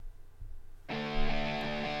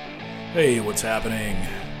Hey, what's happening?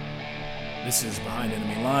 This is Behind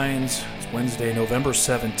Enemy Lines. It's Wednesday, November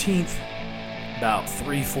 17th, about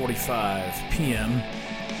 3:45 p.m.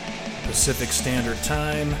 Pacific Standard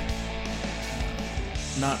Time.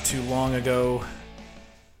 Not too long ago,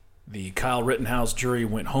 the Kyle Rittenhouse jury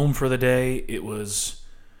went home for the day. It was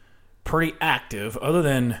pretty active, other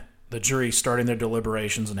than the jury starting their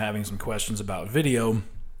deliberations and having some questions about video,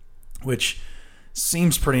 which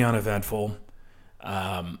seems pretty uneventful.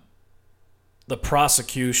 The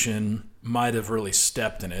prosecution might have really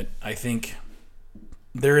stepped in it. I think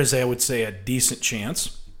there is, I would say, a decent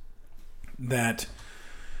chance that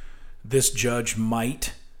this judge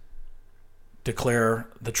might declare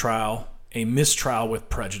the trial a mistrial with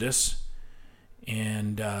prejudice,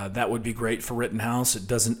 and that would be great for Rittenhouse. It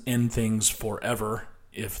doesn't end things forever.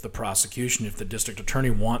 If the district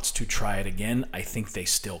attorney wants to try it again, I think they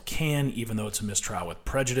still can, even though it's a mistrial with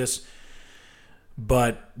prejudice.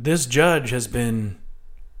 But this judge has been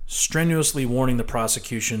strenuously warning the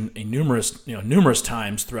prosecution numerous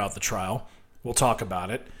times throughout the trial. We'll talk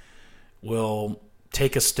about it. We'll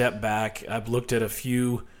take a step back. I've looked at a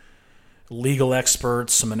few legal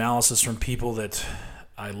experts, some analysis from people that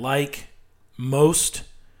I like. Most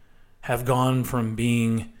have gone from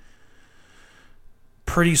being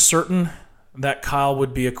pretty certain that Kyle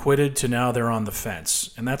would be acquitted to now they're on the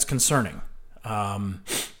fence, and that's concerning.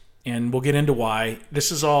 And we'll get into why.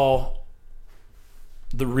 This is all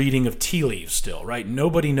the reading of tea leaves still, right?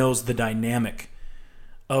 Nobody knows the dynamic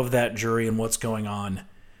of that jury and what's going on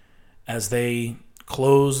as they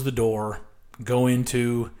close the door, go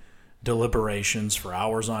into deliberations for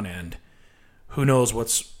hours on end. Who knows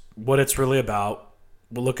what it's really about?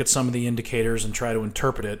 We'll look at some of the indicators and try to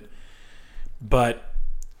interpret it. But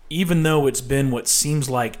even though it's been what seems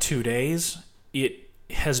like 2 days, it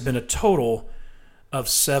has been a total of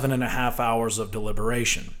 7.5 hours of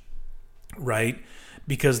deliberation, right?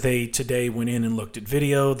 Because they today went in and looked at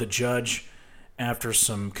video. The judge, after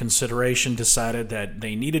some consideration, decided that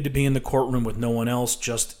they needed to be in the courtroom with no one else,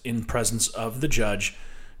 just in presence of the judge,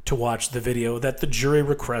 to watch the video that the jury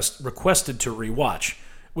requested to rewatch,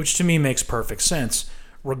 which to me makes perfect sense.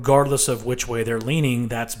 Regardless of which way they're leaning,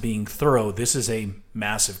 that's being thorough. This is a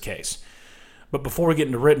massive case. But before we get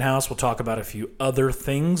into Rittenhouse, we'll talk about a few other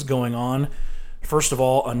things going on. First of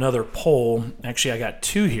all, another poll. Actually, I got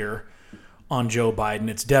two here on Joe Biden.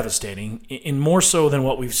 It's devastating, and more so than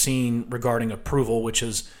what we've seen regarding approval, which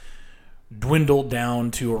has dwindled down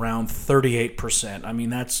to around 38%. I mean,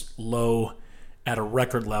 that's low at a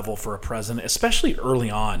record level for a president, especially early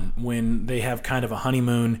on when they have kind of a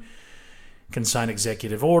honeymoon, can sign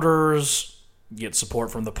executive orders, get support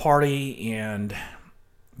from the party, and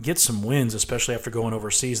get some wins, especially after going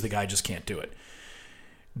overseas. The guy just can't do it.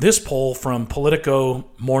 This poll from Politico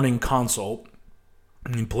Morning Consult,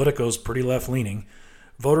 Politico's pretty left-leaning,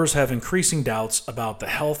 voters have increasing doubts about the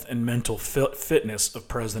health and mental fitness of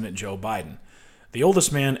President Joe Biden, the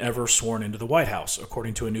oldest man ever sworn into the White House,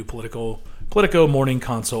 according to a new Politico Morning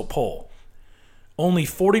Consult poll. Only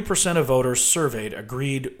 40% of voters surveyed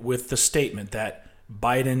agreed with the statement that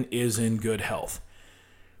Biden is in good health.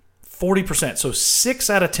 40%, so 6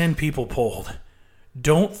 out of 10 people polled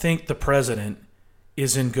don't think the president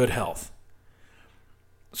is in good health.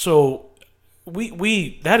 So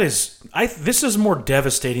this is more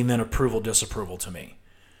devastating than approval disapproval to me.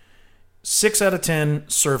 6 out of 10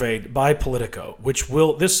 surveyed by Politico, which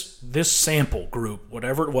will this sample group,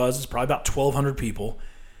 whatever it was, it's probably about 1,200 people,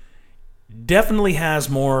 definitely has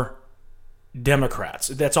more Democrats.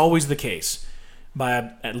 That's always the case.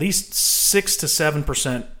 By at least 6 to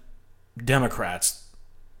 7% Democrats,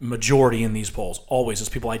 majority in these polls, always, as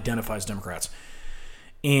people identify as Democrats.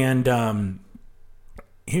 And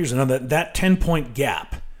here's another, that 10-point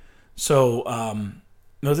gap. So,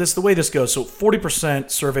 the way this goes. So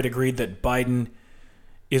 40% surveyed agreed that Biden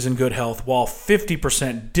is in good health, while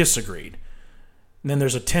 50% disagreed. And then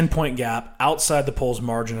there's a 10-point gap outside the poll's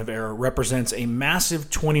margin of error, represents a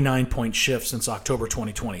massive 29-point shift since October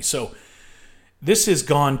 2020. So this has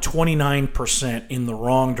gone 29% in the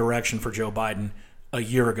wrong direction for Joe Biden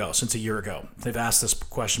since a year ago. They've asked this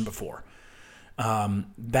question before.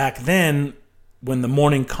 Back then, when the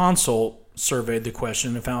Morning Consult surveyed the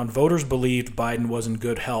question and found voters believed Biden was in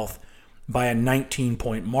good health by a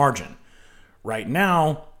 19-point margin. Right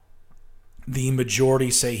now, the majority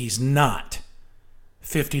say he's not,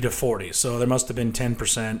 50 to 40. So there must have been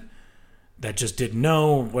 10% that just didn't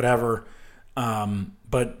know, whatever.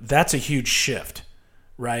 But that's a huge shift,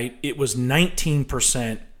 right? It was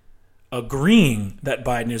 19% agreeing that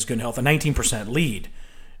Biden is good health, a 19% lead.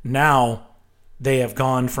 Now they have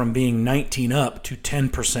gone from being 19 up to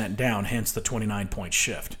 10% down, hence the 29-point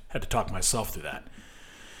shift. Had to talk myself through that.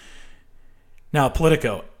 Now,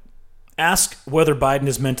 Politico. Ask whether Biden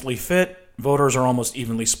is mentally fit. Voters are almost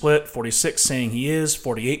evenly split, 46 saying he is,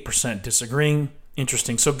 48% disagreeing.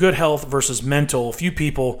 Interesting. So good health versus mental. A few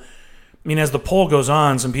people, as the poll goes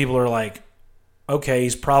on, some people are like, okay,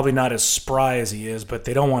 he's probably not as spry as he is, but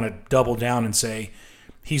they don't want to double down and say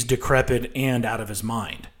he's decrepit and out of his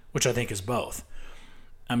mind, which I think is both.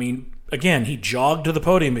 Again, he jogged to the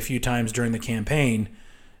podium a few times during the campaign.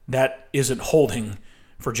 That isn't holding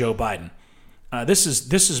for Joe Biden. This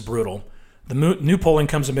is brutal. The new polling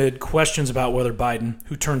comes amid questions about whether Biden,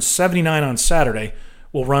 who turns 79 on Saturday,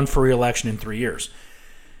 will run for re-election in 3 years.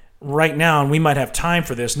 Right now, and we might have time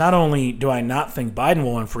for this, not only do I not think Biden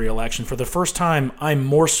will run for re-election, for the first time, I'm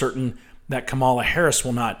more certain that Kamala Harris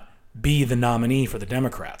will not be the nominee for the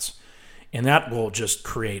Democrats. And that will just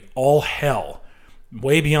create all hell,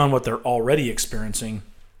 way beyond what they're already experiencing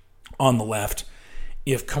on the left.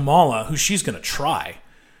 If Kamala, who she's going to try,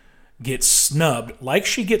 gets snubbed, like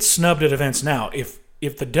she gets snubbed at events now, if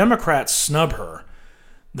the Democrats snub her,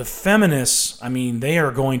 the feminists, they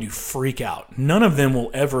are going to freak out. None of them will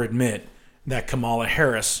ever admit that Kamala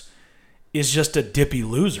Harris is just a dippy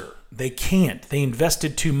loser. They can't. They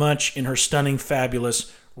invested too much in her stunning,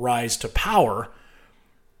 fabulous rise to power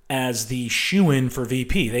as the shoo-in for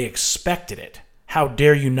VP. They expected it. How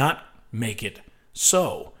dare you not make it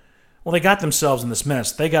so? Well, they got themselves in this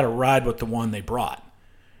mess. They got to ride with the one they brought.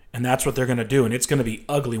 And that's what they're going to do. And it's going to be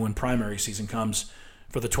ugly when primary season comes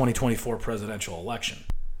for the 2024 presidential election.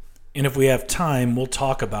 And if we have time, we'll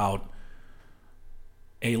talk about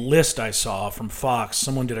a list I saw from Fox.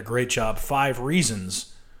 Someone did a great job. 5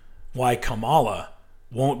 reasons why Kamala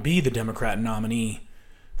won't be the Democrat nominee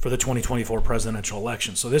for the 2024 presidential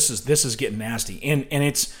election. So this is getting nasty. And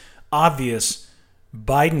it's obvious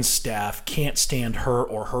Biden's staff can't stand her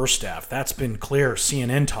or her staff. That's been clear.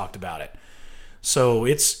 CNN talked about it. So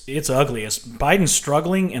it's ugly. As Biden's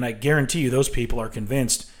struggling, and I guarantee you those people are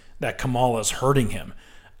convinced that Kamala's hurting him.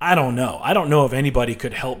 I don't know. I don't know if anybody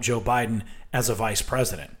could help Joe Biden as a vice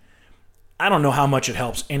president. I don't know how much it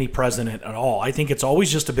helps any president at all. I think it's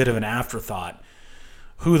always just a bit of an afterthought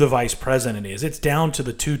who the vice president is. It's down to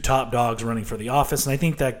the 2 top dogs running for the office, and I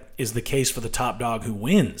think that is the case for the top dog who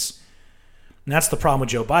wins. And that's the problem with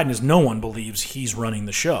Joe Biden, is no one believes he's running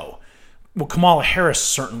the show. Well, Kamala Harris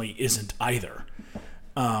certainly isn't either.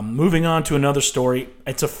 Moving on to another story.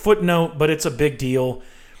 It's a footnote, but it's a big deal.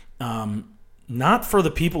 Not for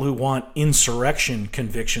the people who want insurrection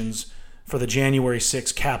convictions for the January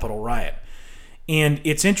 6th Capitol riot. And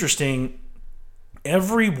it's interesting,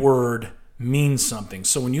 every word means something.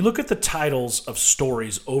 So when you look at the titles of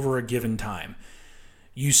stories over a given time,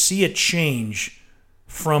 you see a change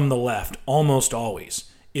from the left almost always.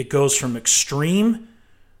 It goes from extreme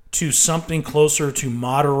to something closer to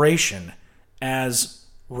moderation as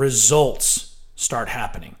results start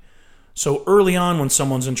happening. So early on when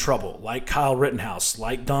someone's in trouble, like Kyle Rittenhouse,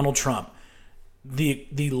 like Donald Trump, the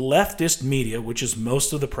leftist media, which is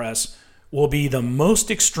most of the press, will be the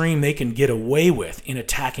most extreme they can get away with in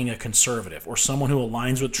attacking a conservative or someone who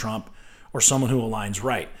aligns with Trump or someone who aligns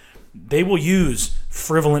right. They will use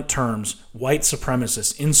frivolent terms, white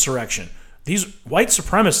supremacists, insurrection. These white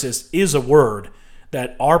supremacists is a word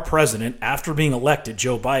that our president, after being elected,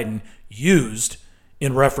 Joe Biden, used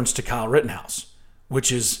in reference to Kyle Rittenhouse,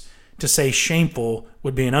 which is, to say shameful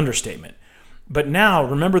would be an understatement. But now,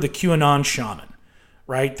 remember the QAnon shaman,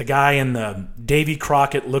 right? The guy in the Davy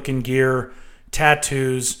Crockett looking gear,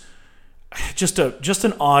 tattoos, just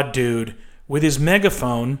an odd dude with his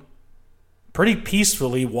megaphone, pretty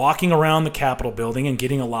peacefully walking around the Capitol building and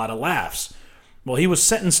getting a lot of laughs. Well, he was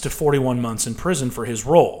sentenced to 41 months in prison for his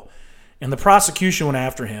role. And the prosecution went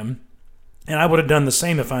after him, and I would have done the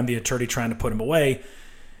same if I'm the attorney trying to put him away,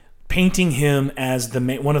 painting him as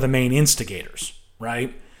one of the main instigators,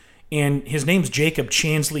 right? And his name's Jacob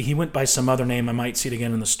Chansley. He went by some other name. I might see it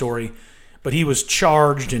again in the story. But he was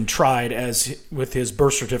charged and tried with his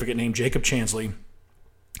birth certificate named Jacob Chansley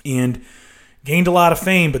and gained a lot of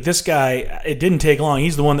fame. But this guy, it didn't take long.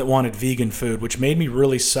 He's the one that wanted vegan food, which made me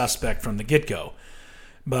really suspect from the get-go.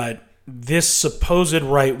 But this supposed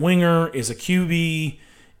right-winger is a QB,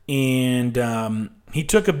 and he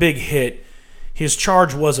took a big hit. His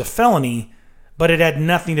charge was a felony, but it had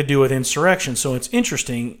nothing to do with insurrection. So it's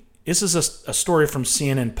interesting. This is a story from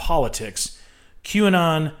CNN Politics.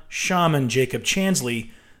 QAnon shaman Jacob Chansley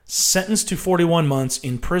sentenced to 41 months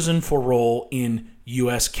in prison for role in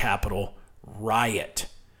U.S. Capitol riot.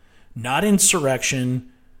 Not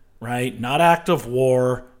insurrection, right? Not act of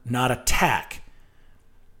war, not attack.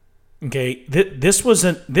 Okay, this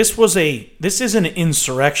is an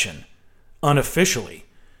insurrection unofficially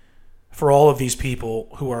for all of these people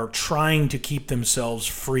who are trying to keep themselves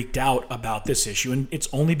freaked out about this issue, and it's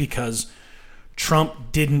only because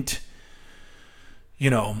Trump didn't,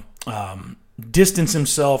 distance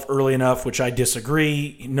himself early enough, which I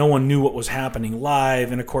disagree. No one knew what was happening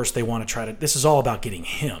live, and of course they want to try to. This is all about getting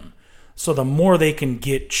him. So the more they can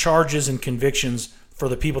get charges and convictions for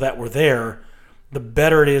the people that were there, the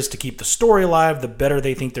better it is to keep the story alive, the better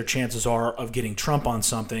they think their chances are of getting Trump on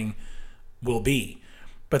something will be.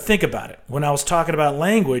 But think about it. When I was talking about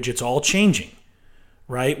language, it's all changing,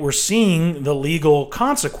 right? We're seeing the legal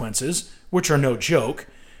consequences, which are no joke,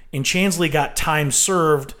 and Chansley got time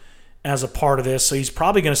served as a part of this, so he's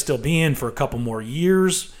probably going to still be in for a couple more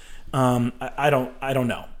years. I don't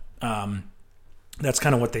know. That's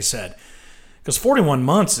kind of what they said. Because 41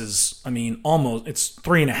 months is, almost, it's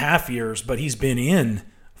 3.5 years, but he's been in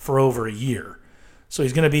for over a year. So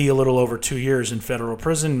he's going to be a little over 2 years in federal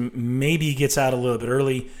prison. Maybe he gets out a little bit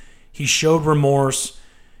early. He showed remorse.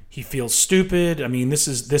 He feels stupid. This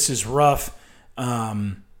is rough. I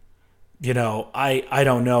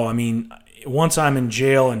don't know. Once I'm in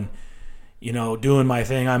jail and, doing my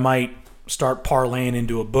thing, I might start parlaying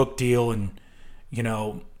into a book deal and,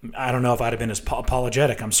 I don't know if I'd have been as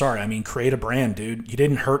apologetic. I'm sorry. Create a brand, dude. You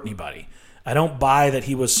didn't hurt anybody. I don't buy that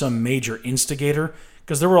he was some major instigator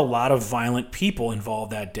because there were a lot of violent people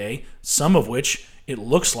involved that day, some of which it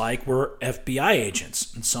looks like were FBI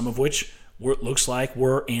agents and some of which it looks like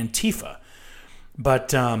were Antifa.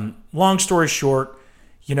 But long story short,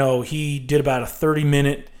 he did about a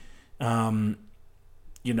 30-minute,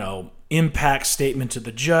 impact statement to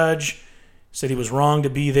the judge, said he was wrong to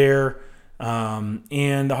be there.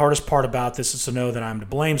 And the hardest part about this is to know that I'm to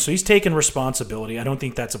blame. So he's taken responsibility. I don't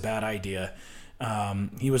think that's a bad idea.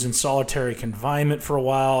 He was in solitary confinement for a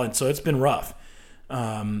while, and so it's been rough.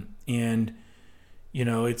 And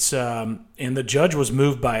the judge was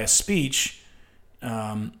moved by a speech,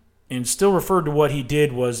 and still referred to what he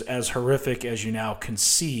did was as horrific as you now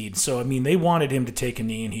concede. So, they wanted him to take a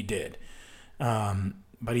knee, and he did.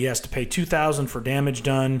 But he has to pay $2,000 for damage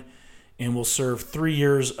done, and will serve 3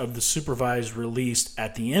 years of the supervised release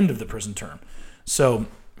at the end of the prison term. So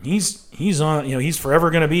he's on. He's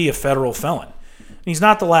forever going to be a federal felon. And he's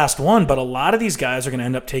not the last one, but a lot of these guys are going to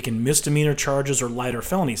end up taking misdemeanor charges or lighter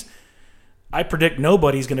felonies. I predict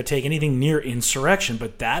nobody's going to take anything near insurrection,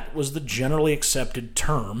 but that was the generally accepted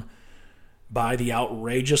term by the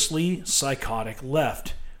outrageously psychotic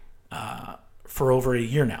left for over a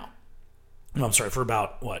year now. For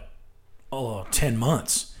about 10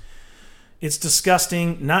 months. It's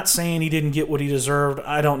disgusting. Not saying he didn't get what he deserved.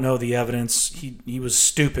 I don't know the evidence. He was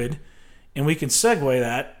stupid. And we can segue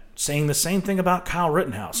that saying the same thing about Kyle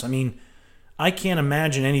Rittenhouse. I can't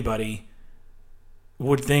imagine anybody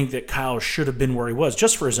would think that Kyle should have been where he was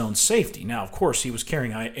just for his own safety. Now, of course, he was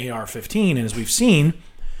carrying AR-15, and as we've seen,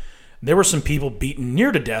 there were some people beaten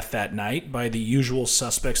near to death that night by the usual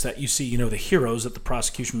suspects that you see, the heroes that the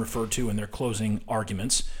prosecution referred to in their closing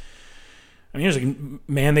arguments. Here's a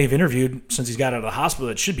man they've interviewed since he's got out of the hospital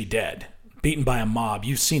that should be dead, beaten by a mob.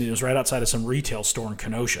 You've seen it. It was right outside of some retail store in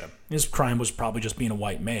Kenosha. His crime was probably just being a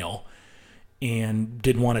white male and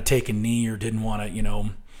didn't want to take a knee or didn't want to,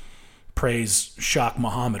 praise Shaq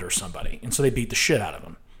Muhammad or somebody. And so they beat the shit out of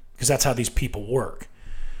him because that's how these people work.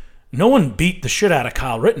 No one beat the shit out of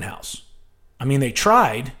Kyle Rittenhouse. They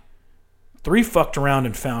tried. 3 fucked around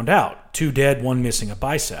and found out. 2 dead, 1 missing a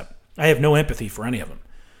bicep. I have no empathy for any of them.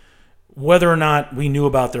 Whether or not we knew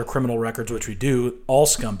about their criminal records, which we do, all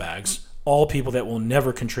scumbags, all people that will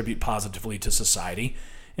never contribute positively to society.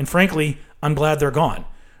 And frankly, I'm glad they're gone.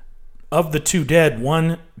 Of the 2 dead,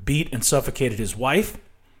 1 beat and suffocated his wife,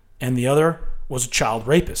 and the other was a child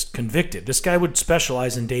rapist, convicted. This guy would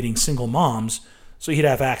specialize in dating single moms so he'd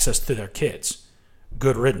have access to their kids.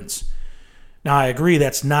 Good riddance. Now, I agree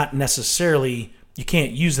that's not necessarily, you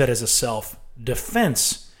can't use that as a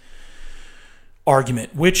self-defense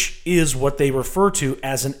argument, which is what they refer to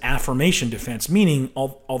as an affirmation defense, meaning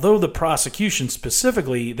although the prosecution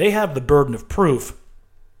specifically, they have the burden of proof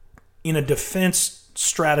in a defense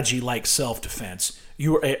strategy like self-defense,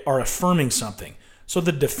 you are affirming something. So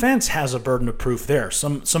the defense has a burden of proof there.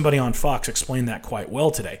 Somebody on Fox explained that quite well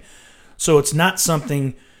today. So it's not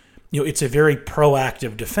something, it's a very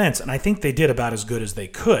proactive defense, and I think they did about as good as they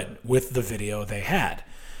could with the video they had.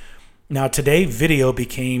 Now, today, video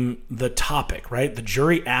became the topic, right? The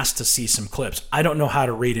jury asked to see some clips. I don't know how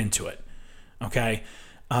to read into it, okay?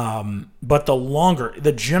 But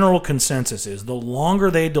the general consensus is the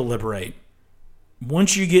longer they deliberate,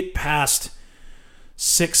 once you get past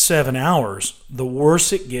 6, 7 hours, the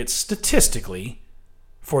worse it gets statistically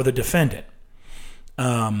for the defendant.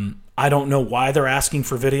 I don't know why they're asking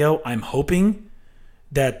for video. I'm hoping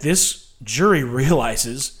that this jury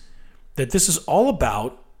realizes that this is all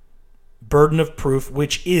about burden of proof,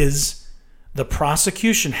 which is the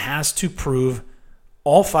prosecution has to prove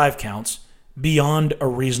all 5 counts beyond a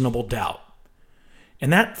reasonable doubt.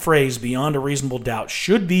 And that phrase, beyond a reasonable doubt,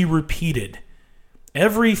 should be repeated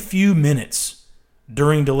every few minutes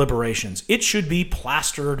during deliberations. It should be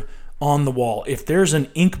plastered on the wall. If there's an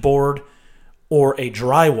ink board or a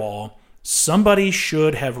drywall, somebody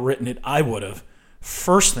should have written it. I would have.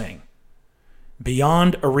 First thing,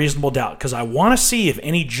 beyond a reasonable doubt, because I want to see if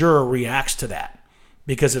any juror reacts to that.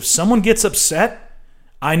 Because if someone gets upset,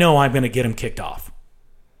 I know I'm going to get him kicked off.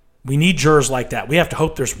 We need jurors like that. We have to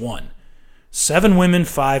hope there's one. 7 women,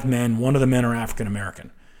 5 men. 1 of the men are African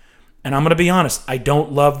American. And I'm going to be honest, I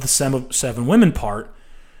don't love the 7 women part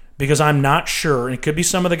because I'm not sure, and it could be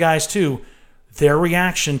some of the guys too, their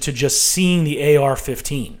reaction to just seeing the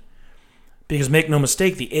AR-15. Because make no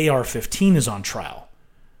mistake, the AR-15 is on trial.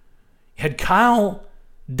 Had Kyle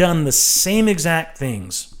done the same exact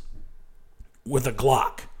things with a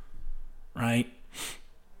Glock, right,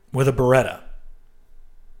 with a Beretta,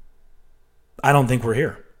 I don't think we're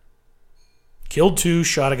here. Killed 2,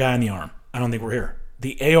 shot a guy in the arm. I don't think we're here.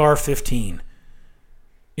 The AR-15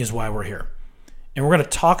 is why we're here. And we're going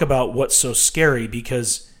to talk about what's so scary,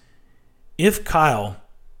 because if Kyle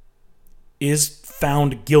is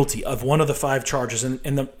found guilty of one of the 5 charges,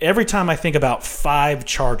 and every time I think about 5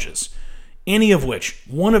 charges, any of which,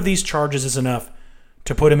 one of these charges is enough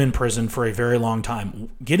to put him in prison for a very long time.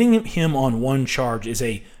 Getting him on one charge is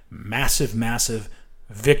a massive, massive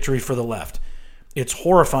victory for the left. It's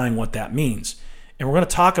horrifying what that means. And we're going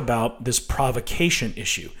to talk about this provocation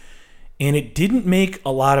issue. And it didn't make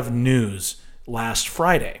a lot of news last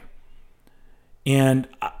Friday. And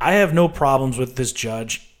I have no problems with this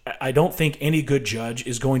judge. I don't think any good judge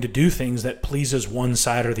is going to do things that pleases one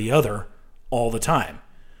side or the other all the time.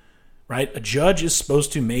 Right? A judge is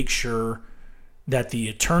supposed to make sure that the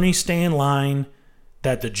attorneys stay in line,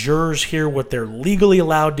 that the jurors hear what they're legally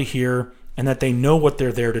allowed to hear, and that they know what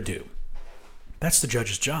they're there to do. That's the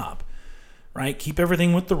judge's job, right? Keep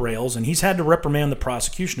everything with the rails, and he's had to reprimand the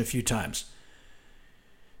prosecution a few times.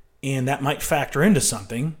 And that might factor into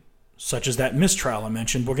something, such as that mistrial I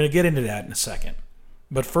mentioned. We're going to get into that in a second.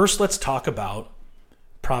 But first, let's talk about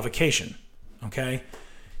provocation, okay?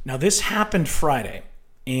 Now, this happened Friday,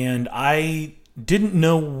 and I didn't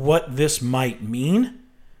know what this might mean,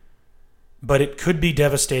 but it could be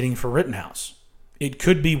devastating for Rittenhouse. It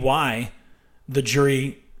could be why the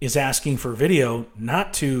jury is asking for video,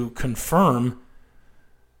 not to confirm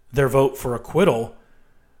their vote for acquittal,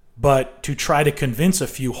 but to try to convince a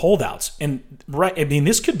few holdouts. And right, I mean,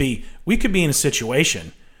 we could be in a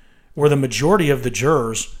situation where the majority of the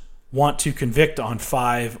jurors want to convict on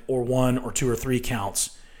 5 or 1 or 2 or 3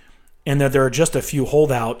 counts, and that there are just a few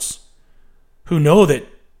holdouts who know that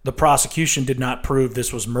the prosecution did not prove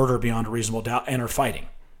this was murder beyond a reasonable doubt and are fighting.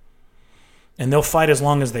 And they'll fight as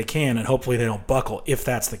long as they can, and hopefully they don't buckle if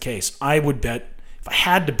that's the case. I would bet, if I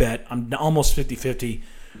had to bet, I'm almost 50-50,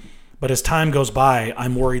 but as time goes by,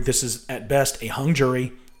 I'm worried this is at best a hung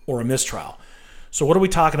jury or a mistrial. So what are we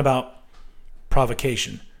talking about?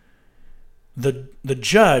 Provocation. The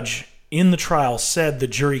judge in the trial said the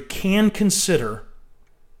jury can consider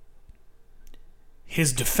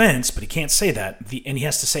his defense, but he can't say that, and he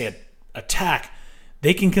has to say attack.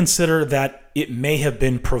 They can consider that it may have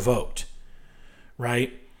been provoked.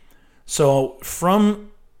 Right? So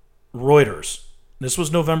from Reuters, this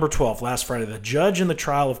was November 12th, last Friday, the judge in the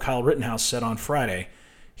trial of Kyle Rittenhouse said on Friday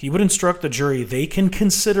he would instruct the jury they can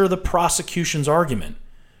consider the prosecution's argument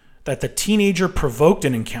that the teenager provoked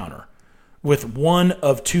an encounter with one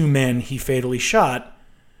of 2 men he fatally shot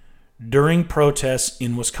during protests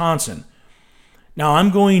in Wisconsin. Now,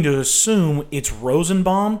 I'm going to assume it's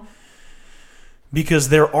Rosenbaum because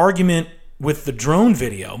their argument with the drone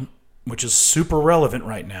video, which is super relevant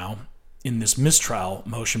right now in this mistrial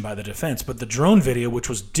motion by the defense, but the drone video, which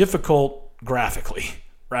was difficult graphically,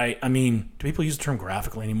 right? I mean, do people use the term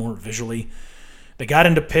graphically anymore, visually? They got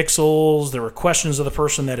into pixels. There were questions of the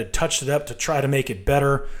person that had touched it up to try to make it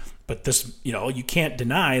better. But this, you can't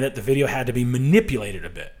deny that the video had to be manipulated a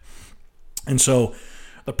bit. And so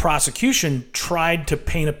the prosecution tried to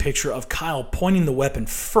paint a picture of Kyle pointing the weapon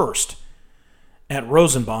first at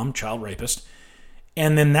Rosenbaum, child rapist,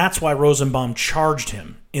 and then that's why Rosenbaum charged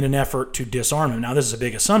him in an effort to disarm him. Now, this is a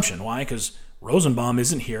big assumption. Why? Because Rosenbaum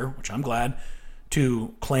isn't here, which I'm glad,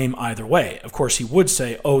 to claim either way. Of course, he would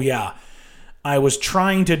say, oh, yeah, I was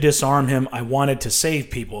trying to disarm him. I wanted to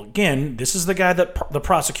save people. Again, this is the guy that the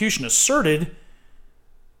prosecution asserted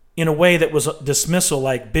in a way that was dismissal,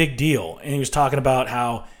 like big deal. And he was talking about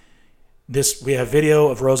how we have video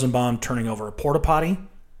of Rosenbaum turning over a porta potty.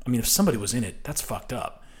 I mean, if somebody was in it, that's fucked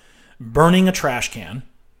up. Burning a trash can,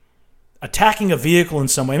 attacking a vehicle in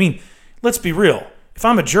some way. I mean, let's be real. If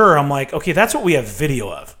I'm a juror, I'm like, okay, that's what we have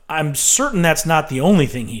video of. I'm certain that's not the only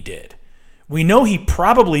thing he did. We know he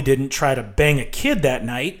probably didn't try to bang a kid that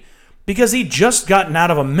night because he'd just gotten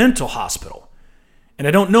out of a mental hospital. And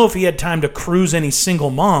I don't know if he had time to cruise any single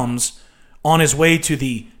moms on his way to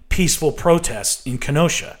the peaceful protest in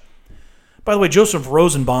Kenosha. By the way, Joseph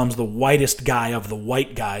Rosenbaum's the whitest guy of the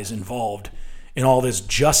white guys involved in all this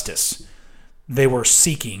justice they were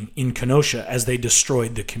seeking in Kenosha as they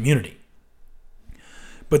destroyed the community.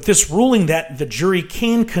 But this ruling that the jury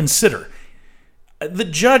can consider, the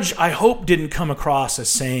judge, I hope, didn't come across as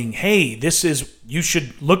saying, hey, you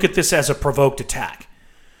should look at this as a provoked attack.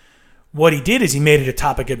 What he did is he made it a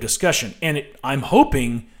topic of discussion. And I'm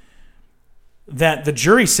hoping that the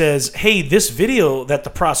jury says, hey, this video that the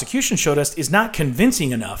prosecution showed us is not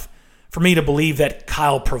convincing enough for me to believe that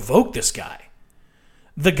Kyle provoked this guy.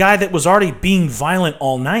 The guy that was already being violent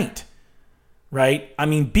all night, right? I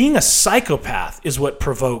mean, being a psychopath is what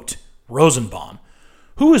provoked Rosenbaum,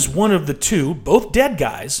 who is one of the two, both dead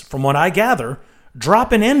guys, from what I gather,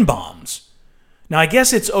 dropping N-bombs. Now, I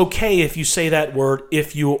guess it's okay if you say that word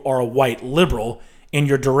if you are a white liberal and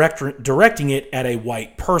you're directing it at a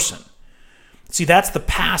white person. See, that's the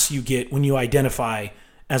pass you get when you identify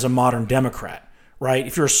as a modern Democrat, right?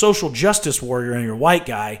 If you're a social justice warrior and you're a white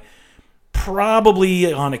guy,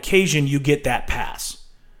 probably on occasion you get that pass,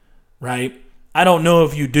 right? I don't know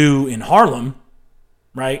if you do in Harlem,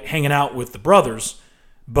 right, hanging out with the brothers,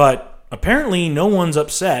 but apparently no one's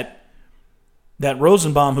upset that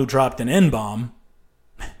Rosenbaum, who dropped an N-bomb,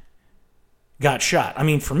 got shot. I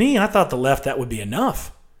mean, for me, I thought the left, that would be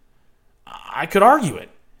enough. I could argue it.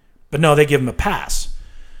 But no, they give him a pass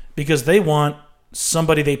because they want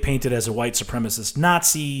somebody they painted as a white supremacist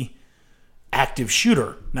Nazi active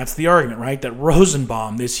shooter. That's the argument, right? That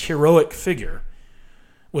Rosenbaum, this heroic figure,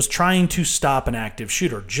 was trying to stop an active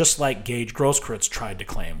shooter, just like Gage Grosskreutz tried to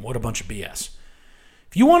claim. What a bunch of BS.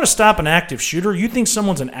 If you want to stop an active shooter, you think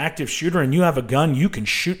someone's an active shooter and you have a gun, you can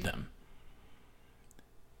shoot them.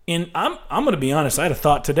 And I'm going to be honest, I had a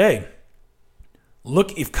thought today.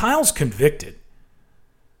 Look, if Kyle's convicted,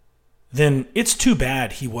 then it's too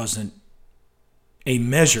bad he wasn't a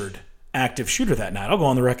measured active shooter that night. I'll go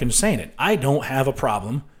on the record saying it. I don't have a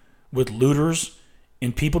problem with looters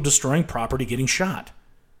and people destroying property getting shot.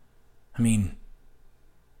 I mean,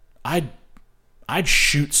 I'd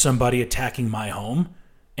shoot somebody attacking my home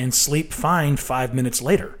and sleep fine 5 minutes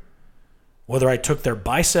later, whether I took their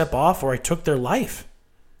bicep off or I took their life.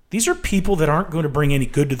 These are people that aren't going to bring any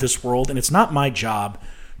good to this world, and it's not my job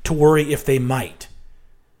to worry if they might.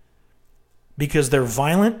 Because they're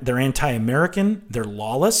violent, they're anti-American, they're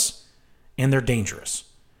lawless, and they're dangerous.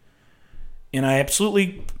 And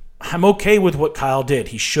I'm okay with what Kyle did.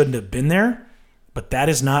 He shouldn't have been there, but that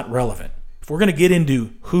is not relevant. If we're going to get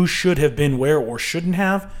into who should have been where or shouldn't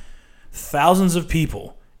have, thousands of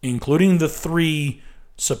people, including the 3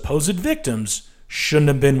 supposed victims, shouldn't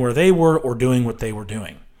have been where they were or doing what they were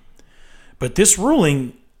doing. But this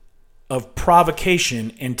ruling of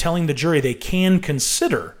provocation and telling the jury they can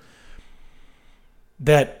consider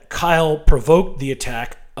that Kyle provoked the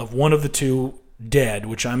attack of one of the 2 dead,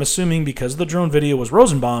 which I'm assuming because the drone video was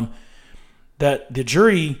Rosenbaum, that the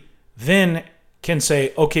jury then can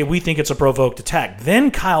say, okay, we think it's a provoked attack. Then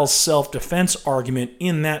Kyle's self-defense argument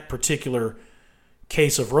in that particular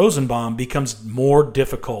case of Rosenbaum becomes more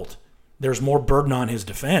difficult. There's more burden on his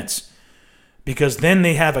defense because then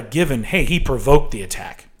they have a given, hey, he provoked the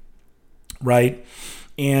attack, right?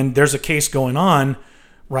 And there's a case going on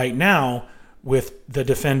right now with the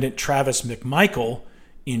defendant Travis McMichael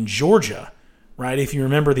in Georgia, right? If you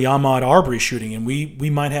remember the Ahmaud Arbery shooting, and we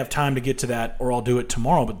might have time to get to that or I'll do it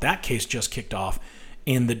tomorrow, but that case just kicked off,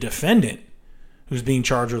 and the defendant who's being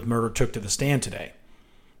charged with murder took to the stand today.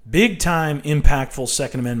 Big time, impactful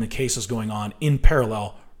Second Amendment cases going on in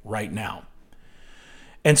parallel right now.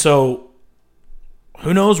 And so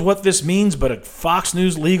who knows what this means, but a Fox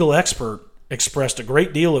News legal expert expressed a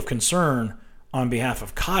great deal of concern on behalf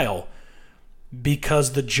of Kyle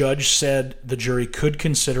because the judge said the jury could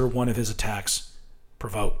consider one of his attacks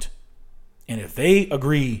provoked. And if they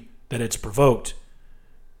agree that it's provoked,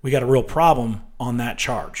 we got a real problem on that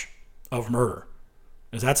charge of murder,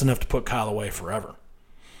 because that's enough to put Kyle away forever.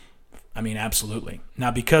 I mean, absolutely.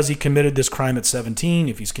 Now, because he committed this crime at 17,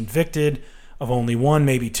 if he's convicted of only 1,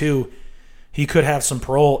 maybe 2, He could have some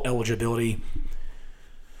parole eligibility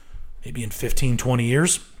maybe in 15, 20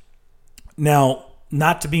 years. Now,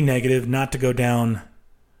 not to be negative, not to go down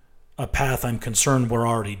a path I'm concerned we're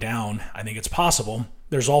already down. I think it's possible.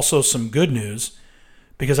 There's also some good news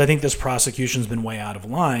because I think this prosecution's been way out of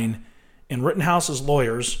line. And Rittenhouse's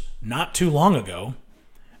lawyers, not too long ago,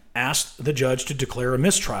 asked the judge to declare a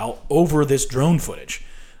mistrial over this drone footage.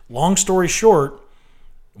 Long story short,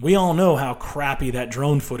 we all know how crappy that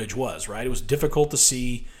drone footage was, right? It was difficult to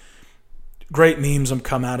see. Great memes have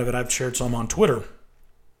come out of it. I've shared some on Twitter.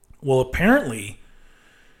 Well, apparently,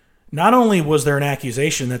 not only was there an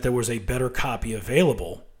accusation that there was a better copy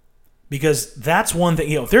available, because that's one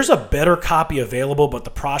thing, if there's a better copy available but the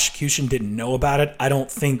prosecution didn't know about it, I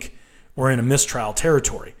don't think we're in a mistrial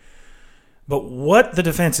territory. But what the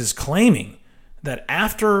defense is claiming, that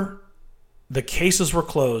after the cases were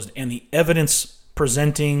closed and the evidence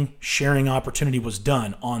presenting, sharing opportunity was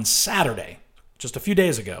done on Saturday, just a few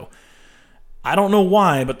days ago, I don't know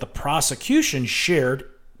why, but the prosecution shared,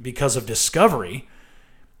 because of discovery,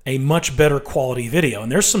 a much better quality video.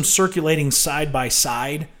 And there's some circulating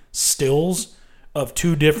side-by-side stills of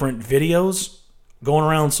two different videos going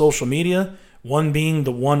around social media, one being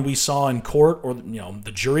the one we saw in court, or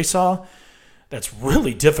the jury saw. That's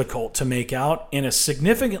really difficult to make out, and a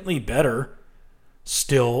significantly better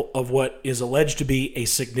still of what is alleged to be a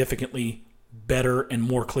significantly better and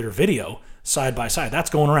more clear video side by side. That's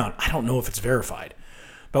going around. I don't know if it's verified.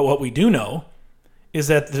 But what we do know is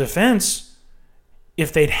that the defense,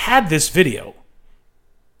 if they'd had this video,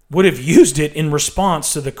 would have used it in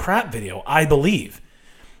response to the crap video, I believe.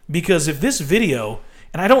 Because if this video,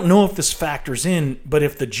 and I don't know if this factors in, but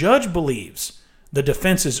if the judge believes the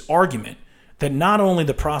defense's argument that not only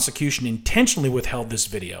the prosecution intentionally withheld this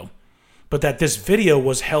video, but that this video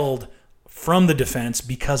was held from the defense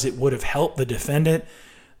because it would have helped the defendant,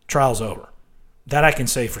 trial's over. That I can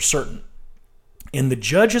say for certain. And the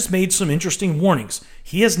judge has made some interesting warnings.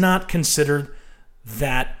 He has not considered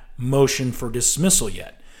that motion for dismissal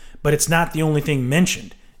yet. But it's not the only thing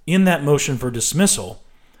mentioned. In that motion for dismissal,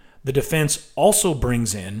 the defense also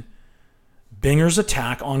brings in Binger's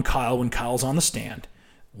attack on Kyle when Kyle's on the stand.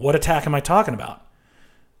 What attack am I talking about?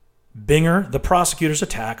 Binger, the prosecutor's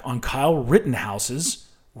attack on Kyle Rittenhouse's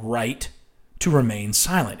right to remain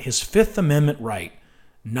silent, his Fifth Amendment right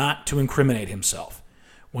not to incriminate himself.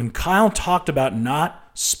 When Kyle talked about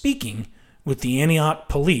not speaking with the Antioch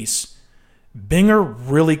police, Binger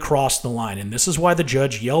really crossed the line, and this is why the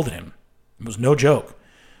judge yelled at him. It was no joke,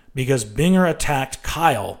 because Binger attacked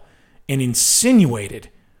Kyle and insinuated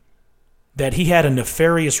that he had a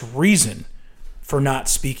nefarious reason for not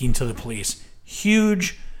speaking to the police.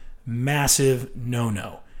 Huge, massive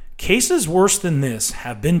no-no. Cases worse than this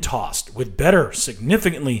have been tossed with better,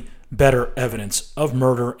 significantly better evidence of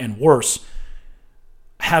murder and worse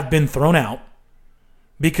have been thrown out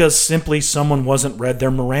because simply someone wasn't read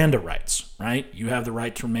their Miranda rights, right? You have the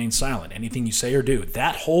right to remain silent. Anything you say or do,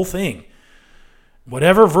 that whole thing,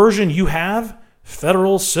 whatever version you have,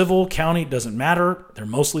 federal, civil, county, doesn't matter. They're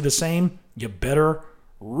mostly the same. You better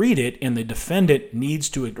read it, and the defendant needs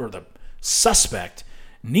to, or the suspect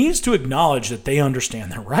needs to acknowledge that they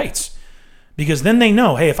understand their rights. Because then they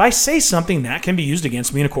know, hey, if I say something, that can be used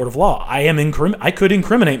against me in a court of law. I could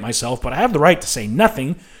incriminate myself, but I have the right to say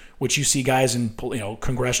nothing, which you see guys in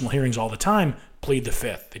congressional hearings all the time plead the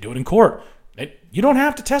Fifth. They do it in court. You don't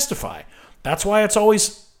have to testify. That's why it's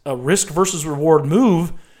always a risk versus reward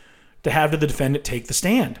move to have the defendant take the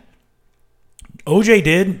stand. OJ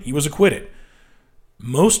did. He was acquitted.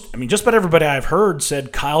 Just about everybody I've heard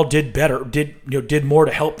said Kyle did better, did more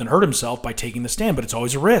to help than hurt himself by taking the stand, but it's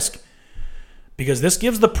always a risk. Because this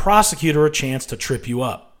gives the prosecutor a chance to trip you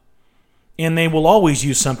up. And they will always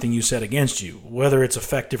use something you said against you. Whether it's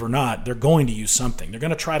effective or not, they're going to use something. They're going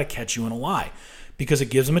to try to catch you in a lie because it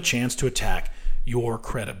gives them a chance to attack your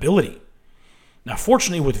credibility. Now,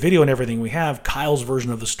 fortunately, with video and everything we have, Kyle's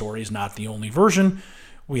version of the story is not the only version.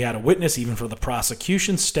 We had a witness, even for the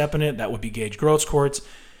prosecution, step in it. That would be Gage Grotzkorts.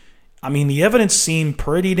 The evidence seemed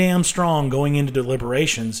pretty damn strong going into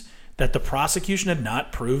deliberations that the prosecution had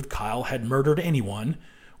not proved Kyle had murdered anyone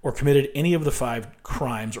or committed any of the 5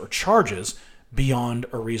 crimes or charges beyond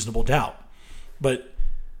a reasonable doubt. But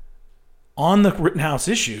on the Rittenhouse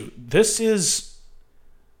issue, this is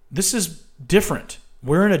different.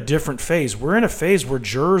 We're in a different phase. We're in a phase where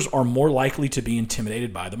jurors are more likely to be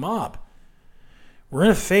intimidated by the mob. We're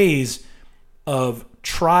in a phase of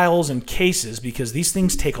trials and cases because these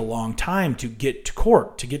things take a long time to get to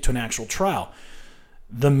court, to get to an actual trial.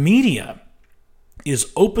 The media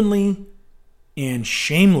is openly and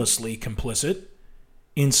shamelessly complicit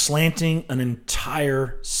in slanting an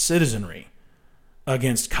entire citizenry.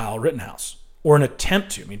 against Kyle Rittenhouse, or an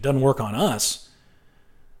attempt to. I mean, it doesn't work on us,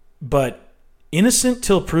 but innocent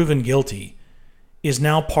till proven guilty is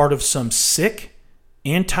now part of some sick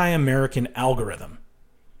anti-American algorithm.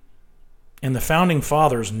 And the founding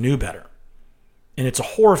fathers knew better. And it's a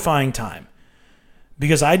horrifying time,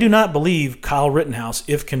 because I do not believe Kyle Rittenhouse,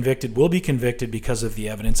 if convicted, will be convicted because of the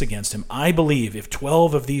evidence against him. I believe if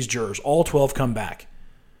 12 of these jurors, all 12, come back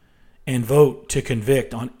and vote to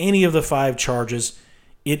convict on any of the 5 charges,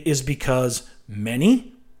 it is because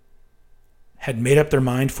many had made up their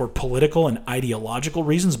mind for political and ideological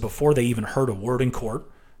reasons before they even heard a word in court,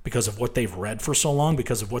 because of what they've read for so long,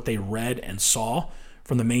 because of what they read and saw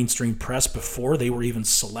from the mainstream press before they were even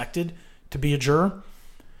selected to be a juror.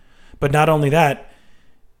 But not only that,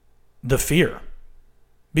 the fear.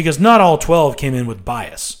 Because not all 12 came in with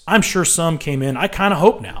bias. I'm sure some came in, I kind of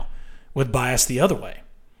hope now, with bias the other way.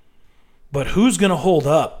 But who's going to hold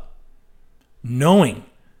up knowing?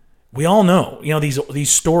 We all know, these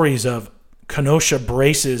stories of Kenosha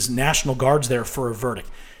braces National Guards there for a verdict.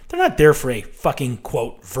 They're not there for a fucking,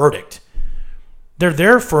 quote, verdict. They're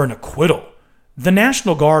there for an acquittal. The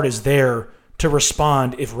National Guard is there to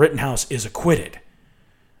respond if Rittenhouse is acquitted.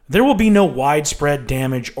 There will be no widespread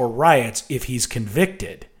damage or riots if he's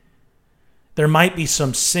convicted. There might be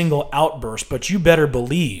some single outburst, but you better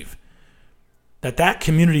believe that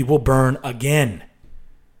community will burn again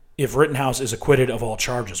if Rittenhouse is acquitted of all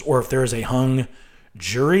charges, or if there is a hung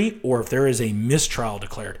jury, or if there is a mistrial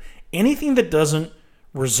declared. Anything that doesn't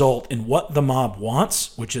result in what the mob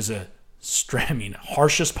wants, which is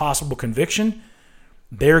harshest possible conviction,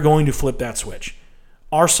 they're going to flip that switch.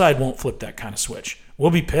 Our side won't flip that kind of switch.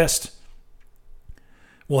 We'll be pissed.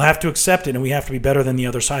 We'll have to accept it, and we have to be better than the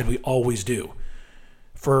other side. We always do.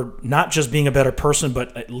 For not just being a better person,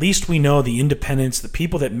 but at least we know the independents, the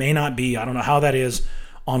people that may not be, I don't know how that is,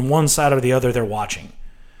 on one side or the other, they're watching.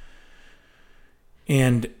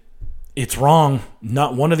 And it's wrong.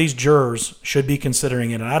 Not one of these jurors should be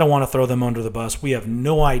considering it, and I don't want to throw them under the bus. We have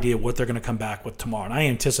no idea what they're going to come back with tomorrow, and I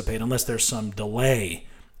anticipate, unless there's some delay,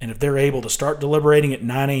 and if they're able to start deliberating at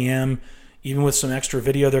 9 a.m., even with some extra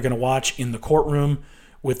video they're going to watch in the courtroom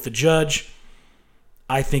with the judge,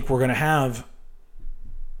 I think we're going to have,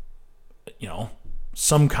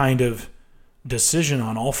 some kind of decision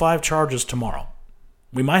on all 5 charges tomorrow.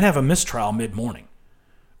 We might have a mistrial mid-morning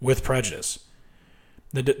with prejudice.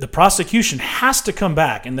 The prosecution has to come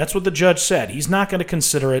back, and that's what the judge said. He's not going to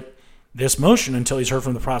consider this motion until he's heard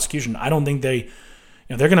from the prosecution. I don't think they're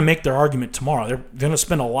going to make their argument tomorrow. They're going to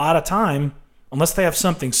spend a lot of time, unless they have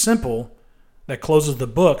something simple that closes the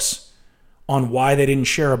books on why they didn't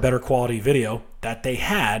share a better quality video that they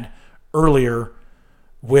had earlier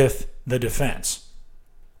with the defense.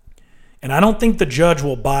 And I don't think the judge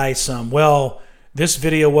will buy this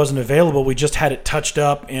video wasn't available, we just had it touched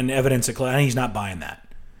up and evidence. He's not buying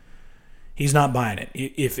that. He's not buying it.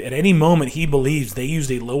 If at any moment he believes they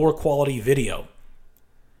used a lower quality video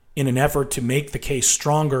in an effort to make the case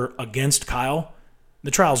stronger against Kyle,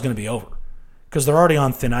 the trial's going to be over, because they're already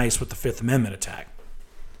on thin ice with the Fifth Amendment attack.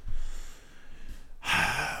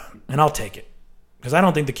 And I'll take it, because I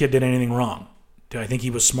don't think the kid did anything wrong. Do I think he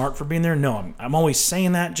was smart for being there? No, I'm always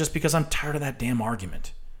saying that just because I'm tired of that damn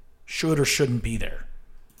argument. Should or shouldn't be there.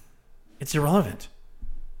 It's irrelevant.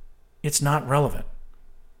 It's not relevant.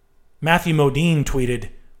 Matthew Modine tweeted,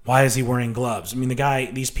 "Why is he wearing gloves?" I mean,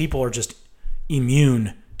 these people are just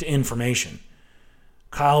immune to information.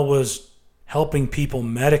 Kyle was helping people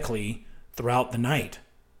medically throughout the night.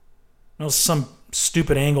 It was some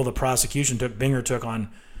stupid angle the prosecution Binger took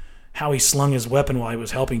on how he slung his weapon while he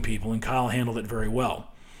was helping people, and Kyle handled it very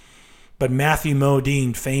well. But Matthew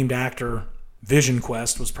Modine, famed actor, Vision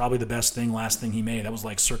Quest was probably the last thing he made. That was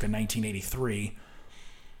like circa 1983.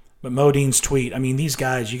 But Modine's tweet, these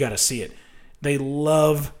guys, you got to see it. They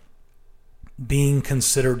love being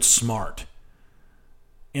considered smart.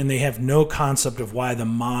 And they have no concept of why the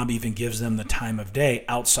mob even gives them the time of day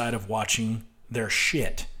outside of watching their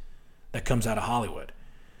shit that comes out of Hollywood.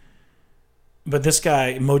 But this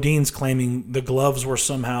guy, Modine's claiming the gloves were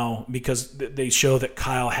somehow, because they show that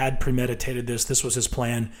Kyle had premeditated this was his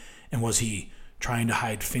plan, and was he trying to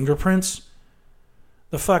hide fingerprints?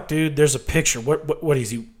 The fuck, dude, there's a picture. What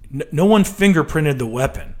is he? No one fingerprinted the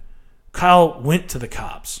weapon. Kyle went to the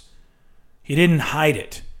cops. He didn't hide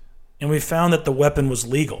it. And we found that the weapon was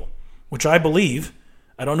legal, which I believe.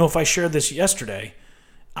 I don't know if I shared this yesterday.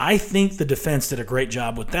 I think the defense did a great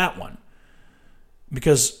job with that one,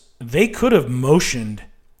 because they could have motioned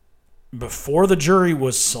before the jury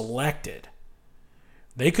was selected.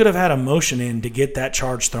 They could have had a motion in to get that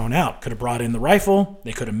charge thrown out. Could have brought in the rifle.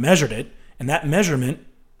 They could have measured it. And that measurement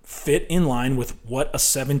fit in line with what a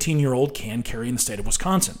 17-year-old can carry in the state of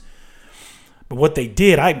Wisconsin. But what they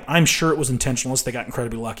did, I'm sure it was intentional, unless they got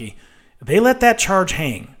incredibly lucky. They let that charge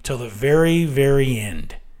hang till the very, very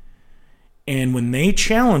end. And when they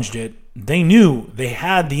challenged it, they knew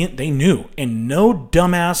and no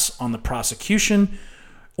dumbass on the prosecution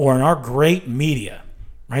or in our great media,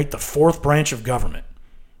 right? The fourth branch of government,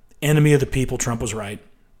 enemy of the people, Trump was right.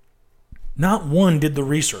 Not one did the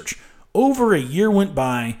research. Over a year went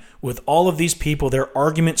by with all of these people. Their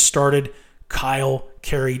argument started, Kyle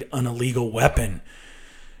carried an illegal weapon.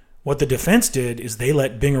 What the defense did is they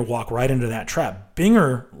let Binger walk right into that trap.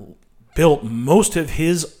 Binger built most of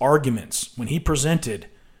his arguments when he presented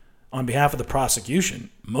on behalf of the prosecution.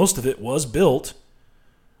 Most of it was built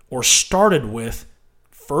or started with,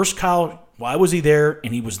 first, Kyle, why was he there?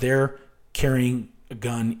 And he was there carrying a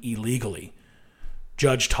gun illegally.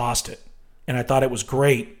 Judge tossed it. And I thought it was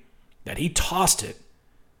great that he tossed it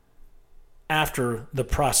after the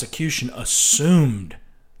prosecution assumed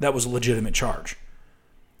that was a legitimate charge.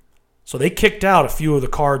 So they kicked out a few of the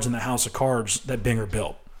cards in the house of cards that Binger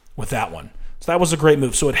built with that one. So that was a great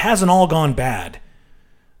move. So it hasn't all gone bad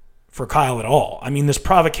for Kyle at all. I mean, this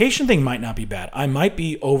provocation thing might not be bad. I might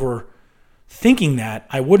be overthinking that.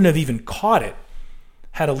 I wouldn't have even caught it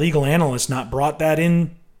had a legal analyst not brought that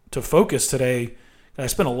in to focus today. I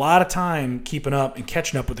spent a lot of time keeping up and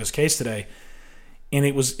catching up with this case today. And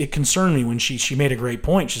it concerned me when she made a great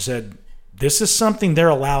point. She said, this is something they're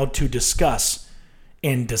allowed to discuss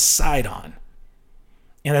and decide on.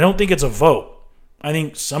 And I don't think it's a vote. I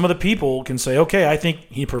think some of the people can say, okay, I think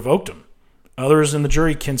he provoked him. Others in the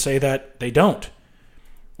jury can say that they don't.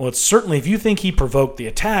 Well, it's certainly, if you think he provoked the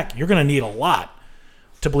attack, you're going to need a lot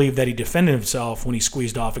to believe that he defended himself when he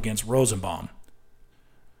squeezed off against Rosenbaum.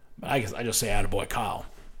 But I guess I just say attaboy Kyle.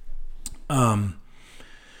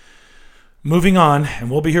 Moving on,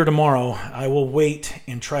 and we'll be here tomorrow. I will wait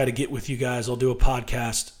and try to get with you guys. I'll do a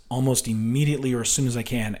podcast almost immediately or as soon as I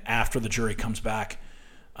can after the jury comes back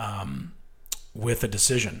with a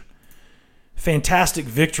decision. Fantastic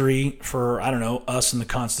victory for, us and the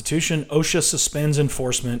Constitution. OSHA suspends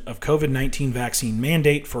enforcement of COVID-19 vaccine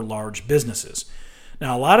mandate for large businesses.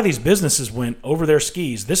 Now, a lot of these businesses went over their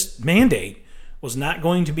skis. This mandate was not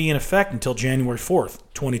going to be in effect until January 4th,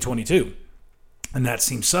 2022. And that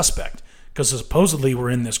seems suspect because supposedly we're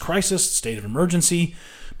in this crisis, state of emergency,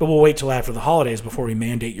 but we'll wait till after the holidays before we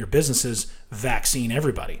mandate your businesses vaccine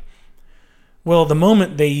everybody. Well, the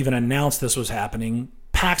moment they even announced this was happening,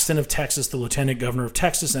 Paxton of Texas, the lieutenant governor of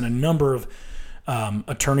Texas, and a number of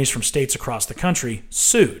attorneys from states across the country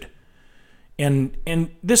sued. And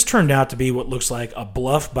this turned out to be what looks like a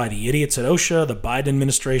bluff by the idiots at OSHA, the Biden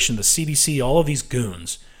administration, the CDC, all of these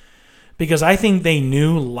goons. Because I think they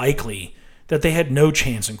knew likely that they had no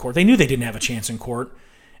chance in court. They knew they didn't have a chance in court.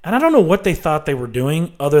 And I don't know what they thought they were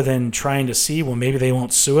doing other than trying to see, well, maybe they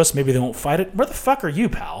won't sue us, maybe they won't fight it. Where the fuck are you,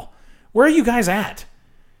 pal? Where are you guys at?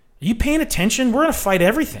 Are you paying attention? We're going to fight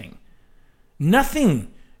everything.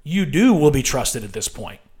 Nothing you do will be trusted at this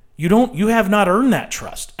point. You have not earned that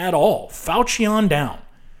trust at all. Fauci on down.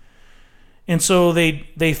 And so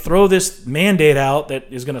they throw this mandate out that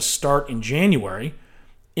is going to start in January.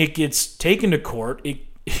 It gets taken to court.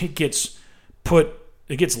 It gets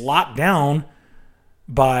locked down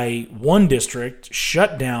by one district,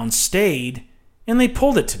 shut down, stayed, and they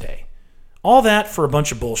pulled it today. All that for a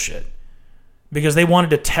bunch of bullshit because they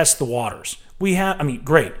wanted to test the waters.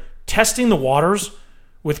 Great. Testing the waters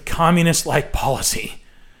with communist-like policy.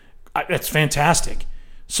 That's fantastic.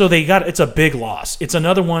 So it's a big loss. It's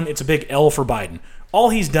another one. It's a big L for Biden.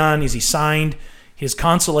 All he's done is he signed his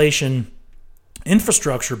consolation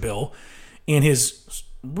infrastructure bill and his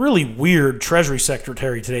really weird Treasury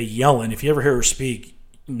Secretary today, Yellen. If you ever hear her speak,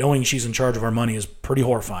 knowing she's in charge of our money is pretty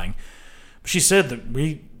horrifying. She said that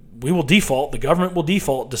we will default, the government will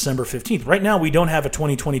default December 15th. Right now, we don't have a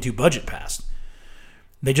 2022 budget passed.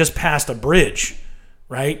 They just passed a bridge,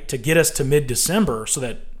 right, to get us to mid-December so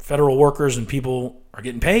that federal workers and people are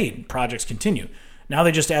getting paid. Projects continue. Now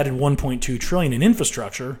they just added $1.2 trillion in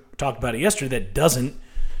infrastructure. We talked about it yesterday. That doesn't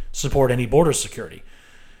support any border security.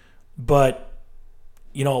 But,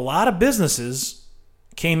 a lot of businesses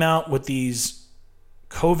came out with these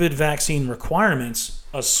COVID vaccine requirements,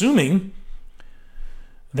 assuming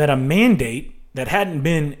that a mandate that hadn't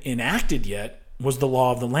been enacted yet was the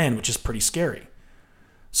law of the land, which is pretty scary.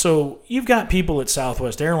 So you've got people at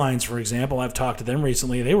Southwest Airlines, for example. I've talked to them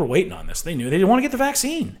recently. They were waiting on this. They knew they didn't want to get the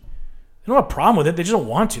vaccine. They don't have a problem with it. They just don't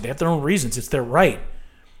want to. They have their own reasons. It's their right.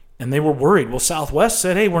 And they were worried. Well, Southwest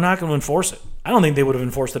said, hey, we're not going to enforce it. I don't think they would have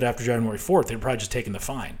enforced it after January 4th. They'd probably just taken the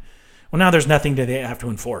fine. Well, now there's nothing that they have to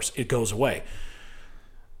enforce. It goes away.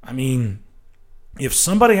 I mean, if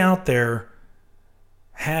somebody out there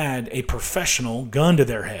had a professional gun to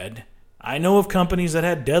their head, I know of companies that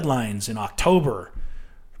had deadlines in October,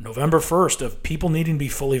 November 1st of people needing to be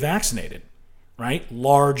fully vaccinated, right?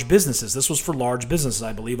 Large businesses. This was for large businesses,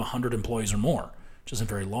 I believe 100 employees or more, which isn't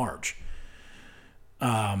very large.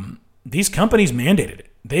 These companies mandated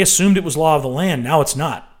it. They assumed it was law of the land. Now it's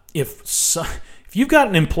not. If you've got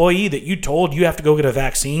an employee that you told you have to go get a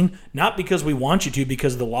vaccine, not because we want you to,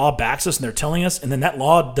 because the law backs us and they're telling us, and then that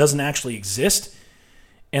law doesn't actually exist,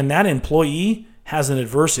 and that employee has an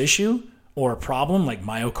adverse issue or a problem like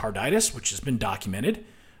myocarditis, which has been documented,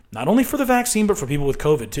 not only for the vaccine, but for people with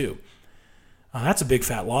COVID too. That's a big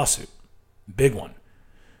fat lawsuit. Big one.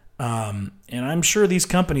 And I'm sure these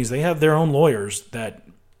companies, they have their own lawyers that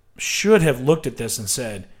should have looked at this and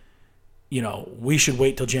said, we should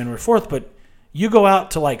wait till January 4th. But you go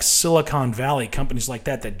out to like Silicon Valley, companies like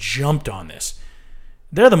that jumped on this.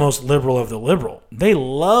 They're the most liberal of the liberal. They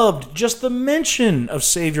loved just the mention of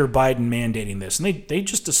Savior Biden mandating this. And they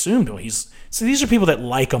just assumed, so these are people that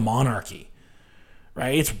like a monarchy,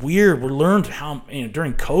 right? It's weird. We're learned how,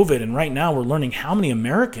 during COVID and right now we're learning how many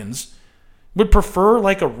Americans would prefer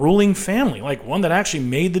like a ruling family, like one that actually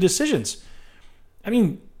made the decisions. I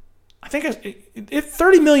mean, I think if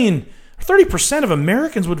 30% of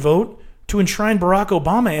Americans would vote to enshrine Barack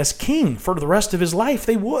Obama as king for the rest of his life,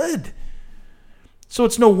 they would. So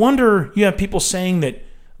it's no wonder you have people saying that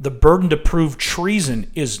the burden to prove treason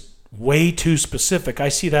is way too specific. I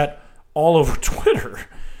see that all over Twitter.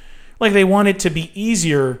 Like they want it to be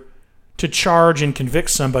easier to charge and convict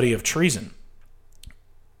somebody of treason.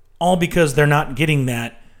 All because they're not getting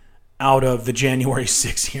that out of the January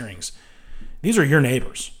 6 hearings. These are your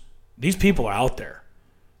neighbors. These people are out there.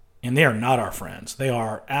 And they are not our friends. They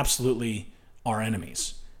are absolutely our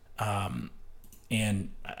enemies. And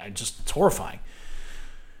it's horrifying.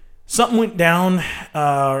 Something went down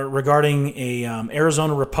regarding a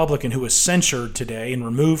Arizona Republican who was censured today and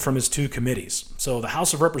removed from his 2 committees. So the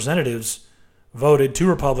House of Representatives voted 2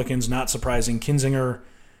 Republicans, not surprising, Kinzinger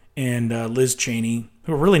and Liz Cheney,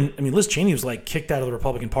 who were really, Liz Cheney was like kicked out of the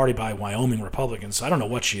Republican Party by Wyoming Republicans. So I don't know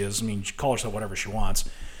what she is. She calls herself whatever she wants.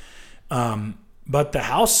 But the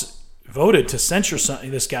House voted to censure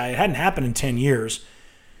this guy. It hadn't happened in 10 years.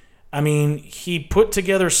 He put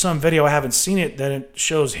together some video, I haven't seen it, that it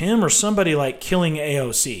shows him or somebody like killing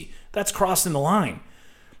AOC. That's crossing the line.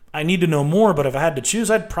 I need to know more, but if I had to choose,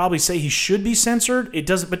 I'd probably say he should be censored. It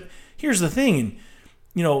doesn't, but here's the thing.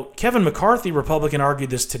 Kevin McCarthy, Republican, argued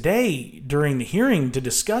this today during the hearing to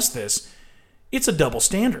discuss this. It's a double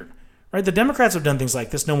standard, right? The Democrats have done things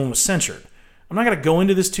like this. No one was censored. I'm not going to go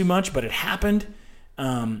into this too much, but it happened.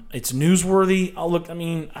 It's newsworthy.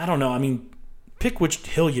 I don't know. Pick which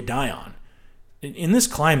hill you die on. In this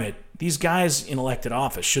climate, these guys in elected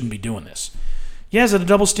office shouldn't be doing this. Yeah, is it a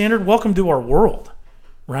double standard? Welcome to our world,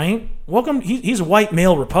 right? Welcome. He's a white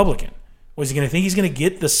male Republican. Was he going to think he's going to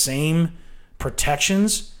get the same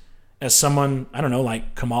protections as someone, I don't know,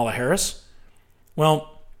 like Kamala Harris?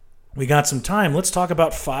 Well, we got some time. Let's talk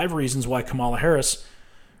about 5 reasons why Kamala Harris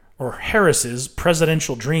or Harris's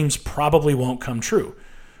presidential dreams probably won't come true.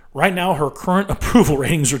 Right now, her current approval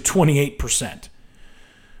ratings are 28%.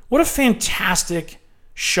 What a fantastic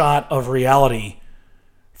shot of reality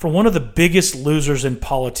for one of the biggest losers in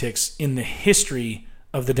politics in the history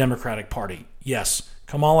of the Democratic Party. Yes,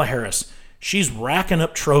 Kamala Harris. She's racking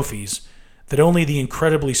up trophies that only the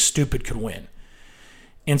incredibly stupid could win.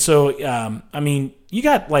 And so, you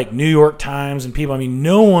got like New York Times and people,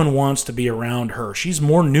 no one wants to be around her. She's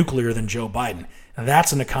more nuclear than Joe Biden. And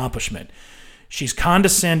that's an accomplishment. She's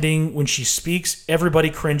condescending. When she speaks, everybody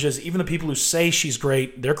cringes. Even the people who say she's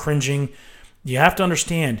great, they're cringing. You have to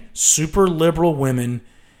understand, super liberal women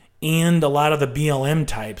and a lot of the BLM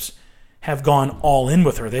types have gone all in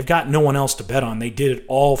with her. They've got no one else to bet on. They did it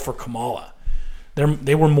all for Kamala.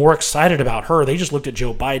 They were more excited about her. They just looked at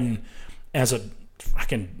Joe Biden as a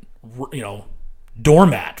fucking,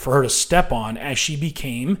 doormat for her to step on as she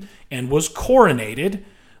became and was coronated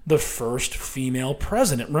the first female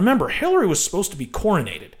president. Remember, Hillary was supposed to be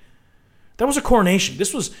coronated. That was a coronation.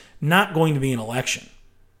 This was not going to be an election,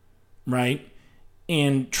 right?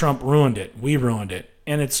 And Trump ruined it. We ruined it.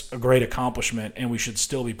 And it's a great accomplishment, and we should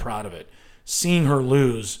still be proud of it. Seeing her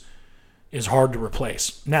lose is hard to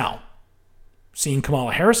replace. Now, seeing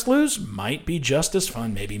Kamala Harris lose might be just as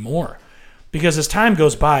fun, maybe more. Because as time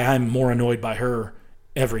goes by, I'm more annoyed by her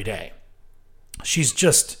every day. She's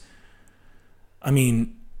just,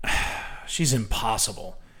 she's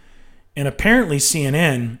impossible. And apparently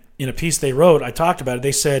CNN, in a piece they wrote, I talked about it,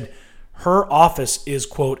 they said her office is,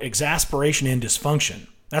 quote, exasperation and dysfunction.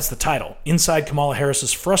 That's the title. Inside Kamala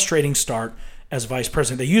Harris's frustrating start as vice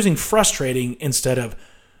president. They're using frustrating instead of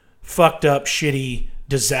fucked up, shitty,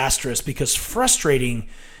 disastrous, because frustrating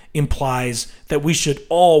implies that we should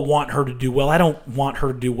all want her to do well. I don't want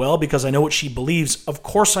her to do well because I know what she believes. Of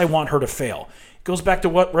course I want her to fail. It goes back to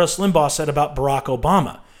what Russ Limbaugh said about Barack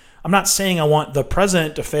Obama. I'm not saying I want the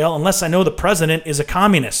president to fail unless I know the president is a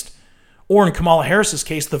communist. Or in Kamala Harris's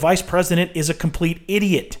case, the vice president is a complete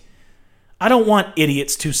idiot. I don't want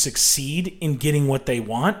idiots to succeed in getting what they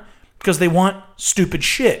want because they want stupid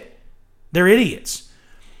shit. They're idiots.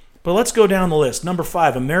 But let's go down the list. Number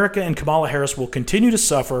 5, America and Kamala Harris will continue to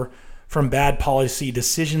suffer from bad policy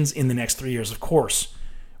decisions in the next 3 years. Of course,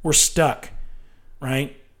 we're stuck,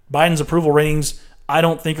 right? Biden's approval ratings, I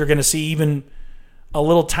don't think are going to see even a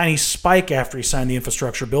little tiny spike after he signed the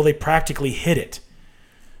infrastructure bill. They practically hit it.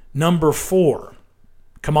 Number 4,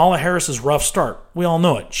 Kamala Harris's rough start. We all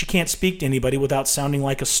know it. She can't speak to anybody without sounding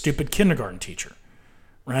like a stupid kindergarten teacher,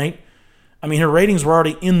 right? I mean, her ratings were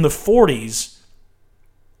already in the 40s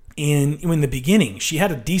in the beginning. She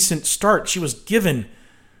had a decent start. She was given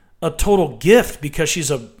a total gift because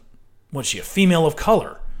she's a female of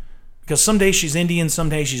color. Because some days she's Indian, some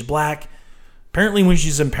days she's black. Apparently when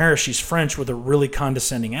she's in Paris, she's French with a really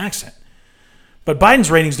condescending accent. But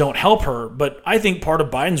Biden's ratings don't help her, but I think part of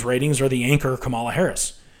Biden's ratings are the anchor, Kamala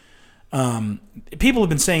Harris. People have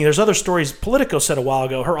been saying, there's other stories. Politico said a while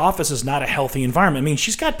ago, her office is not a healthy environment. I mean,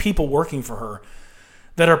 she's got people working for her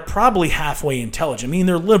that are probably halfway intelligent. I mean,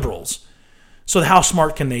 they're liberals. So how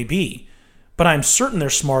smart can they be? But I'm certain they're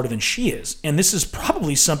smarter than she is. And this is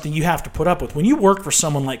probably something you have to put up with. When you work for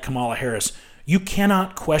someone like Kamala Harris, you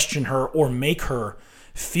cannot question her or make her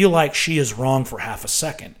feel like she is wrong for half a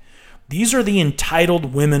second. These are the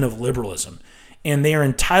entitled women of liberalism, and they are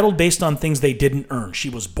entitled based on things they didn't earn. She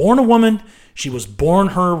was born a woman. She was born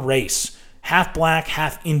her race, half black,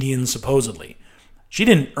 half Indian, supposedly. She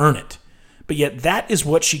didn't earn it, but yet that is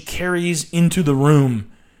what she carries into the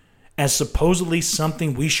room as supposedly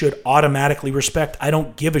something we should automatically respect. I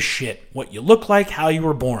don't give a shit what you look like, how you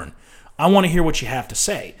were born. I want to hear what you have to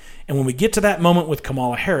say. And when we get to that moment with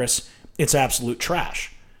Kamala Harris, it's absolute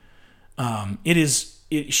trash.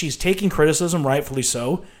 She's taking criticism, rightfully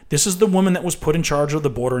so. This is the woman that was put in charge of the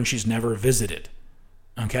border and she's never visited.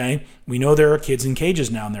 Okay? We know there are kids in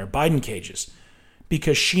cages now, and there are Biden cages,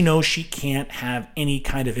 because she knows she can't have any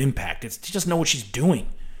kind of impact. She doesn't know what she's doing.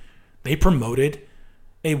 They promoted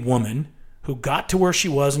a woman who got to where she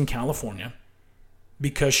was in California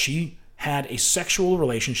because she had a sexual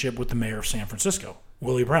relationship with the mayor of San Francisco,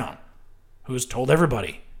 Willie Brown, who has told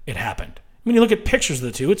everybody it happened. When you look at pictures of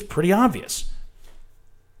the two, it's pretty obvious.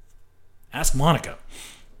 Ask Monica.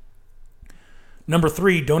 Number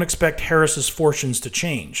 3, don't expect Harris's fortunes to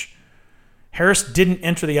change. Harris didn't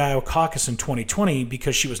enter the Iowa caucus in 2020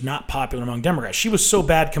 because she was not popular among Democrats. She was so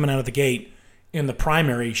bad coming out of the gate in the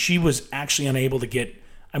primary, she was actually unable to get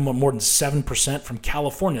more than 7% from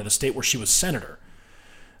California, the state where she was senator.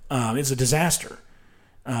 It's a disaster.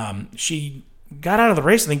 She got out of the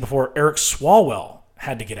race, I think, before Eric Swalwell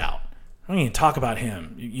had to get out. I don't even talk about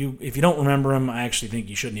him. If you don't remember him, I actually think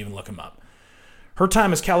you shouldn't even look him up. Her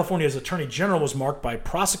time as California's Attorney General was marked by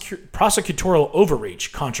prosecutorial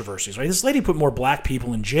overreach controversies. Right? This lady put more black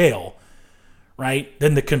people in jail, right,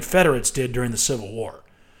 than the Confederates did during the Civil War.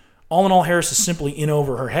 All in all, Harris is simply in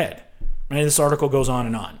over her head. Right? This article goes on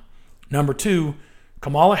and on. Number 2,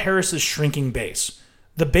 Kamala Harris's shrinking base.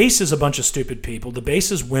 The base is a bunch of stupid people. The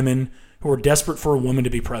base is women who are desperate for a woman to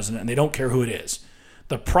be president, and they don't care who it is.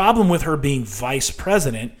 The problem with her being vice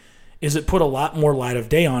president is it put a lot more light of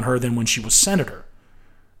day on her than when she was senator,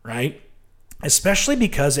 right? Especially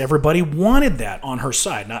because everybody wanted that on her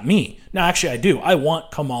side, not me. Now, actually, I do. I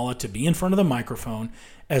want Kamala to be in front of the microphone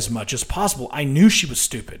as much as possible. I knew she was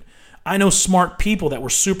stupid. I know smart people that were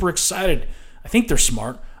super excited, I think they're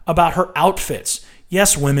smart, about her outfits.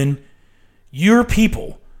 Yes, women, your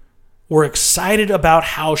people were excited about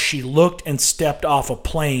how she looked and stepped off a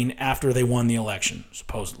plane after they won the election,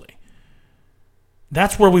 supposedly.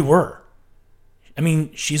 That's where we were. I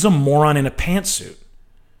mean, she's a moron in a pantsuit,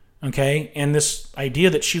 okay? And this idea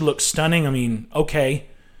that she looks stunning, I mean, okay.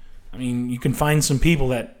 I mean, you can find some people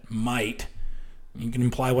that might. You can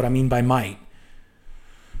imply what I mean by might.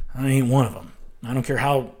 I ain't one of them. I don't care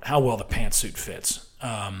how well the pantsuit fits.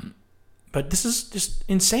 But this is just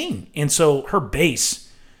insane. And so her base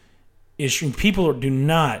is, people do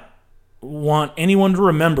not want anyone to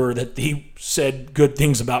remember that they said good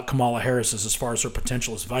things about Kamala Harris as far as her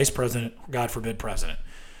potential as vice president, God forbid, president.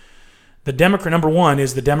 Number 1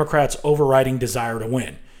 is the Democrats' overriding desire to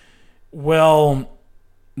win. Well,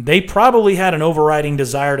 they probably had an overriding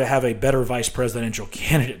desire to have a better vice presidential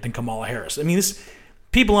candidate than Kamala Harris. I mean,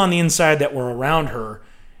 people on the inside that were around her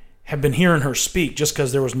have been hearing her speak just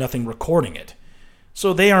because there was nothing recording it.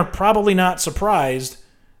 So they are probably not surprised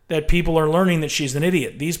that people are learning that she's an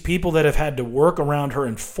idiot. These people that have had to work around her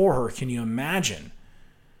and for her, can you imagine,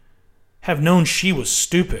 have known she was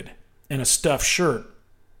stupid in a stuffed shirt,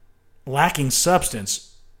 lacking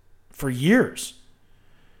substance for years.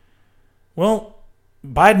 Well,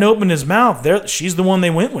 Biden opened his mouth. She's the one they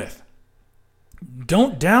went with.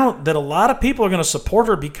 Don't doubt that a lot of people are going to support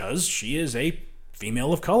her because she is a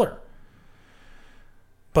female of color.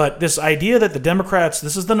 But this idea that the Democrats,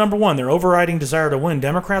 this is the number one, their overriding desire to win,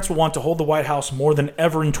 Democrats will want to hold the White House more than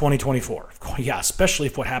ever in 2024. Yeah, especially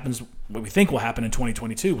if what we think will happen in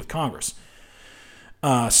 2022 with Congress.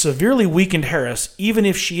 Severely weakened Harris, even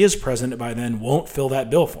if she is president by then, won't fill that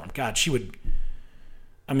bill for him. God, she would,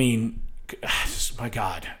 I mean, my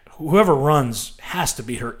God, whoever runs has to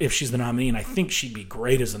be her if she's the nominee, and I think she'd be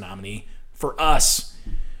great as the nominee for us.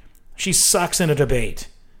 She sucks in a debate.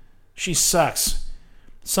 She sucks.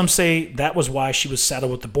 Some say that was why she was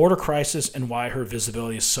saddled with the border crisis and why her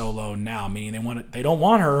visibility is so low now, meaning they don't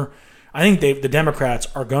want her. I think the Democrats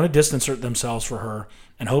are going to distance themselves for her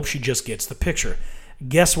and hope she just gets the picture.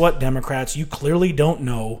 Guess what, Democrats? You clearly don't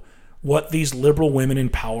know what these liberal women in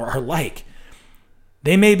power are like.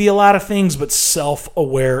 They may be a lot of things, but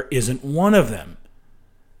self-aware isn't one of them.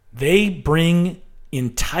 They bring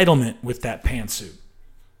entitlement with that pantsuit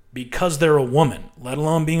because they're a woman, let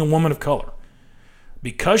alone being a woman of color.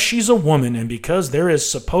 Because she's a woman and because there is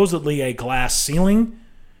supposedly a glass ceiling,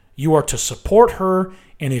 you are to support her,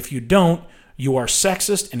 and if you don't, you are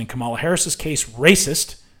sexist, and in Kamala Harris's case,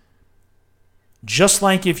 racist. Just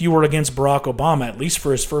like if you were against Barack Obama, at least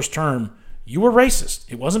for his first term, you were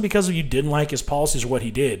racist. It wasn't because you didn't like his policies or what he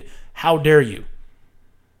did. How dare you?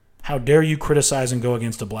 How dare you criticize and go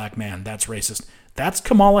against a black man? That's racist. That's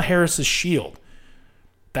Kamala Harris's shield.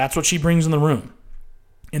 That's what she brings in the room.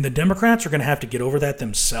 And the Democrats are going to have to get over that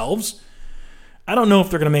themselves. I don't know if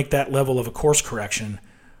they're going to make that level of a course correction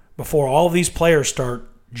before all of these players start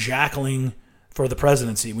jackling for the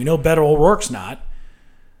presidency. We know Beto O'Rourke's not.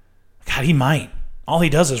 God, he might. All he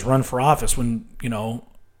does is run for office when,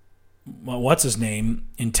 what's his name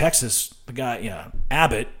in Texas, the guy,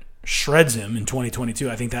 Abbott, shreds him in 2022.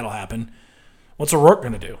 I think that'll happen. What's O'Rourke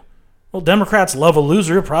going to do? Well, Democrats love a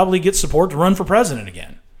loser. He'll probably get support to run for president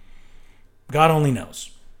again. God only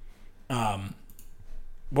knows.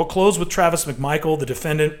 We'll close with Travis McMichael, the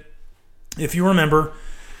defendant. If you remember,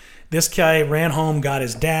 this guy ran home, got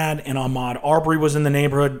his dad, and Ahmaud Arbery was in the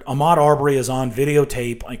neighborhood. Ahmaud Arbery is on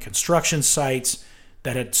videotape on construction sites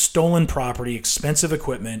that had stolen property, expensive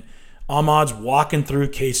equipment. Ahmaud's walking through,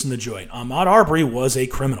 casing the joint. Ahmaud Arbery was a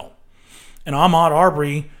criminal. And Ahmaud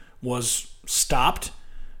Arbery was stopped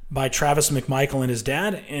by Travis McMichael and his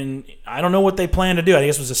dad, and I don't know what they planned to do. I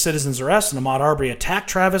guess it was a citizen's arrest, and Ahmaud Arbery attacked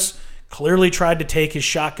Travis, clearly tried to take his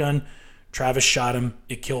shotgun. Travis shot him.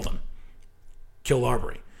 It killed him. Killed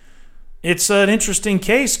Arbery. It's an interesting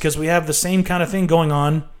case because we have the same kind of thing going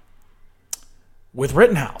on with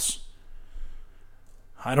Rittenhouse.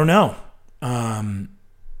 I don't know.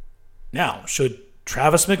 Now, should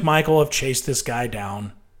Travis McMichael have chased this guy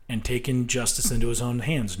down and taken justice into his own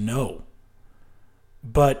hands? No.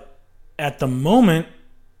 But at the moment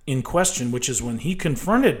in question, which is when he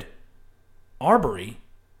confronted Arbery,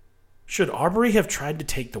 should Arbery have tried to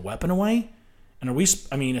take the weapon away? And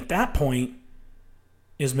at that point,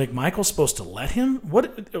 is McMichael supposed to let him?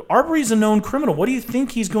 Arbery's a known criminal. What do you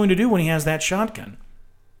think he's going to do when he has that shotgun?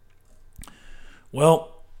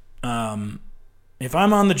 Well, if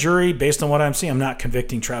I'm on the jury, based on what I'm seeing, I'm not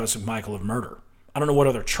convicting Travis McMichael of murder. I don't know what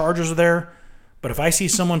other charges are there, but if I see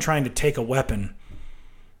someone trying to take a weapon,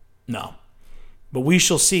 no. But we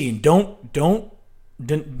shall see. And don't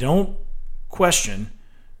question,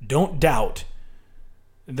 don't doubt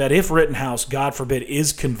that if Rittenhouse, God forbid,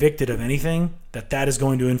 is convicted of anything, that is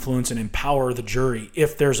going to influence and empower the jury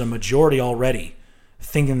if there's a majority already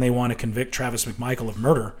thinking they want to convict Travis McMichael of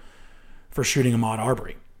murder for shooting Ahmaud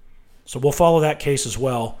Arbery. So we'll follow that case as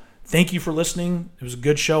well. Thank you for listening. It was a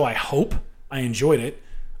good show. I hope I enjoyed it.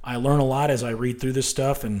 I learn a lot as I read through this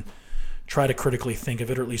stuff and try to critically think of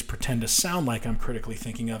it, or at least pretend to sound like I'm critically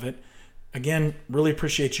thinking of it. Again, really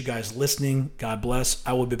appreciate you guys listening. God bless.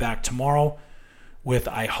 I will be back tomorrow with,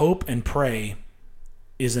 I hope and pray,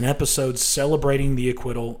 is an episode celebrating the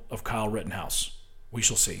acquittal of Kyle Rittenhouse. We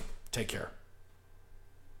shall see. Take care.